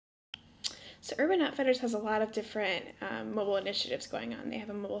So Urban Outfitters has a lot of different mobile initiatives going on. They have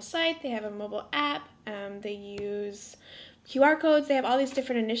a mobile site, they have a mobile app, they use QR codes, they have all these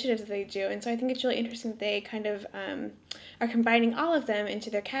different initiatives that they do. And so I think it's really interesting that they kind of are combining all of them into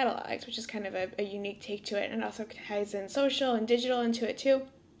their catalogs, which is kind of a unique take to it, and also ties in social and digital into it too.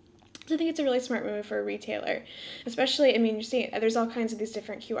 So I think it's a really smart move for a retailer, especially, I mean, you're seeing there's all kinds of these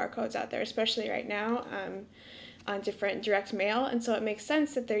different QR codes out there, especially right now on different direct mail. And so it makes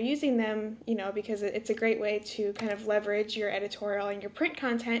sense that they're using them, because it's a great way to kind of leverage your editorial and your print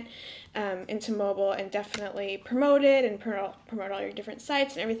content into mobile and definitely promote it and promote all your different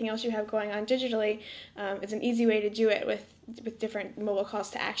sites and everything else you have going on digitally. It's an easy way to do it with different mobile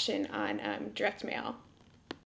calls to action on direct mail.